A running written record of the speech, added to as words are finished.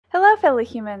fellow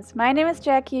humans, my name is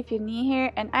Jackie if you're new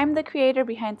here, and I'm the creator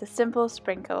behind the simple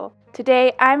sprinkle.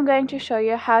 Today I'm going to show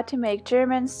you how to make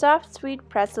German soft sweet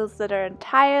pretzels that are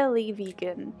entirely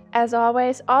vegan. As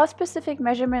always, all specific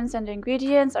measurements and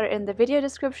ingredients are in the video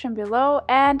description below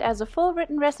and as a full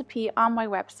written recipe on my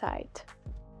website.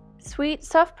 Sweet,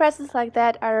 soft pretzels like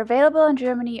that are available in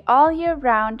Germany all year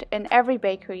round in every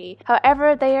bakery.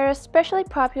 However, they are especially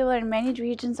popular in many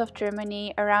regions of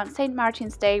Germany around St.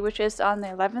 Martin's Day, which is on the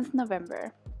 11th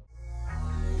November.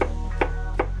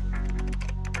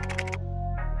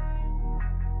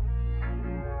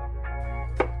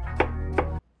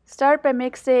 Start by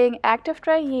mixing active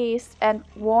dry yeast and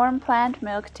warm plant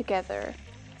milk together.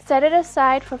 Set it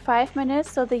aside for 5 minutes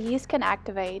so the yeast can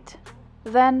activate.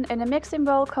 Then, in a mixing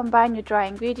bowl, combine your dry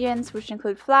ingredients, which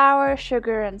include flour,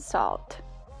 sugar, and salt.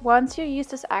 Once your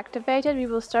yeast is activated, we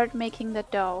will start making the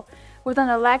dough. With an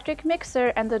electric mixer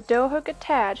and the dough hook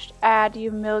attached, add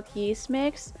your milk yeast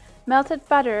mix, melted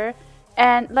butter,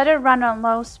 and let it run on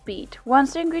low speed.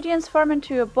 Once the ingredients form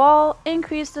into a ball,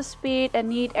 increase the speed and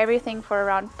knead everything for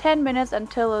around 10 minutes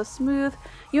until a smooth,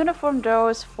 uniform dough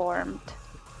is formed.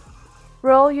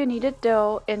 Roll your kneaded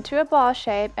dough into a ball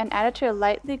shape and add it to a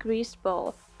lightly greased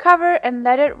bowl. Cover and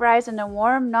let it rise in a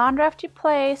warm, non-drafty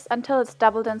place until it's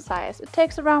doubled in size. It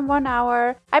takes around 1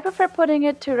 hour. I prefer putting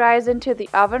it to rise into the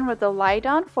oven with the light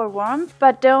on for warmth,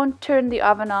 but don't turn the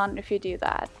oven on if you do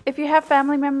that. If you have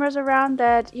family members around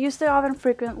that use the oven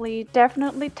frequently,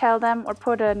 definitely tell them or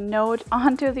put a note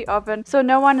onto the oven so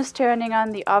no one is turning on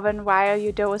the oven while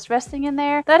your dough is resting in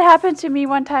there. That happened to me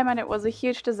one time and it was a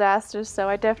huge disaster, so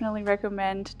I definitely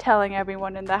recommend telling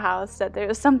everyone in the house that there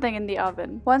is something in the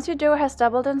oven. Once your dough has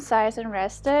doubled in size and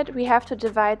rested, we have to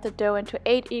divide the dough into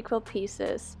 8 equal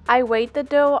pieces. I weighed the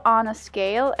dough on a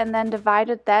scale and then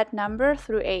divided that number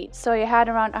through 8, so you had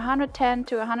around 110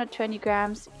 to 120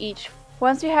 grams each.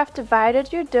 Once you have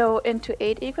divided your dough into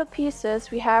 8 equal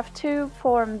pieces, we have to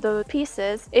form the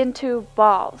pieces into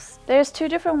balls. There's 2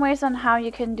 different ways on how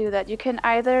you can do that. You can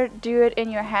either do it in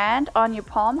your hand on your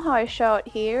palm, how I show it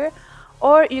here,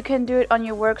 or you can do it on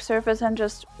your work surface and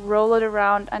just roll it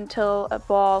around until a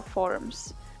ball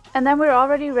forms. And then we're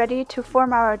already ready to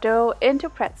form our dough into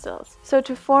pretzels. So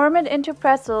to form it into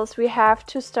pretzels, we have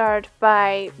to start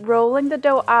by rolling the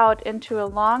dough out into a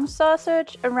long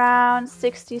sausage around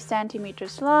 60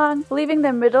 centimeters long, leaving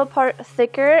the middle part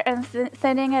thicker and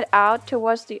thinning it out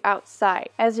towards the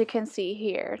outside, as you can see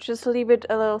here. Just leave it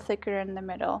a little thicker in the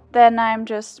middle. Then I'm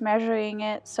just measuring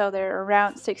it so they're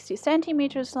around 60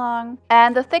 centimeters long.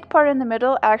 And the thick part in the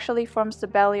middle actually forms the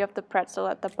belly of the pretzel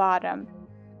at the bottom.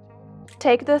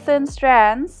 Take the thin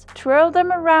strands, twirl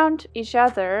them around each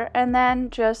other, and then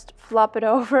just flop it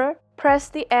over. Press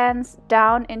the ends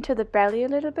down into the belly a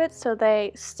little bit so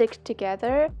they stick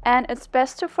together. And it's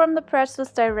best to form the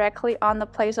pretzels directly on the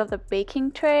place of the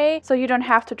baking tray so you don't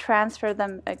have to transfer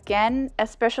them again,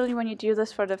 especially when you do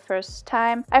this for the first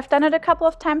time. I've done it a couple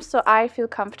of times so I feel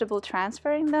comfortable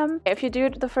transferring them. If you do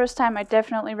it the first time, I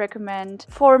definitely recommend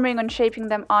forming and shaping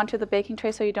them onto the baking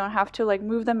tray so you don't have to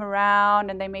move them around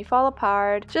and they may fall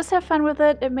apart. Just have fun with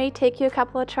it. It may take you a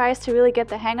couple of tries to really get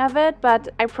the hang of it, but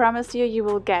I promise you, you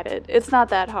will get it. It's not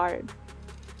that hard.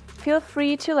 Feel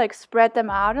free to spread them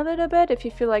out a little bit if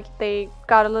you feel like they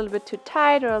got a little bit too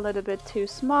tight or a little bit too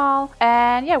small.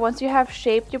 And yeah, once you have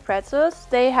shaped your pretzels,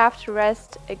 they have to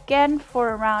rest again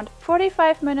for around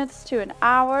 45 minutes to an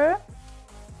hour.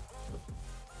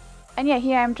 And yeah,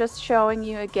 here I'm just showing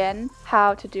you again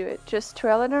how to do it. Just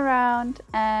twirl it around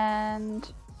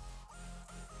and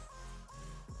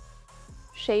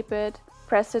shape it,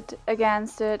 press it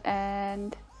against it,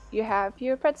 and you have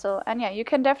your pretzel. And yeah, you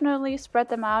can definitely spread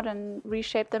them out and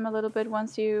reshape them a little bit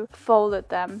once you folded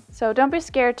them. So don't be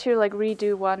scared to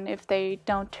redo one if they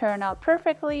don't turn out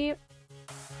perfectly.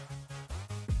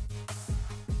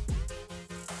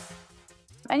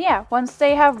 And yeah, once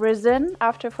they have risen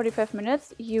after 45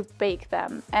 minutes, you bake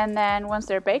them. And then once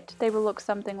they're baked, they will look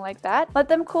something like that. Let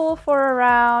them cool for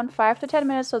around 5 to 10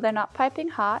 minutes so they're not piping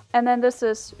hot. And then this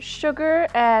is sugar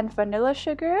and vanilla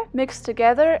sugar mixed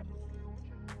together,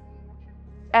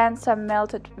 and some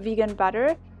melted vegan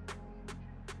butter.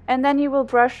 And then you will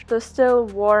brush the still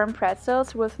warm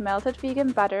pretzels with melted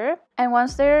vegan butter. And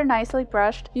once they're nicely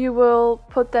brushed, you will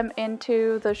put them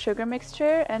into the sugar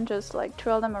mixture and just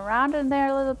twirl them around in there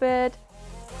a little bit.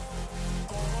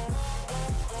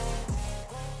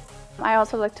 I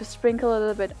also like to sprinkle a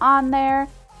little bit on there.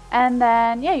 And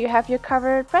then yeah, you have your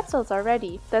covered pretzels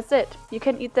already. That's it. You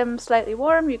can eat them slightly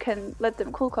warm, you can let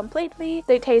them cool completely.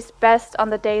 They taste best on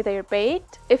the day they are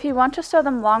baked. If you want to store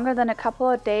them longer than a couple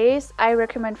of days, I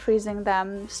recommend freezing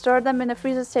them. Store them in a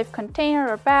freezer safe container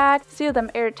or bag, seal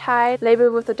them airtight,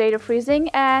 label with the date of freezing,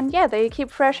 and yeah, they keep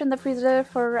fresh in the freezer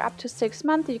for up to 6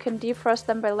 months. You can defrost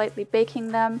them by lightly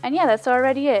baking them, and yeah, that's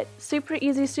already it. Super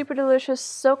easy, super delicious,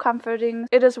 so comforting.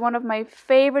 It is one of my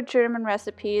favorite German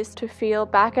recipes to feel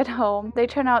back at home. They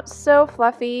turn out so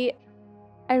fluffy.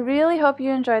 I really hope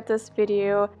you enjoyed this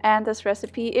video and this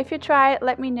recipe. If you try it,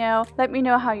 let me know. Let me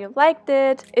know how you liked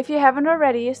it. If you haven't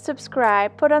already,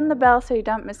 subscribe, put on the bell so you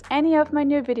don't miss any of my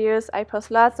new videos. I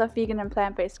post lots of vegan and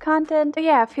plant-based content. So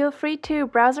yeah, feel free to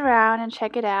browse around and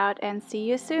check it out, and see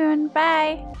you soon.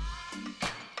 Bye!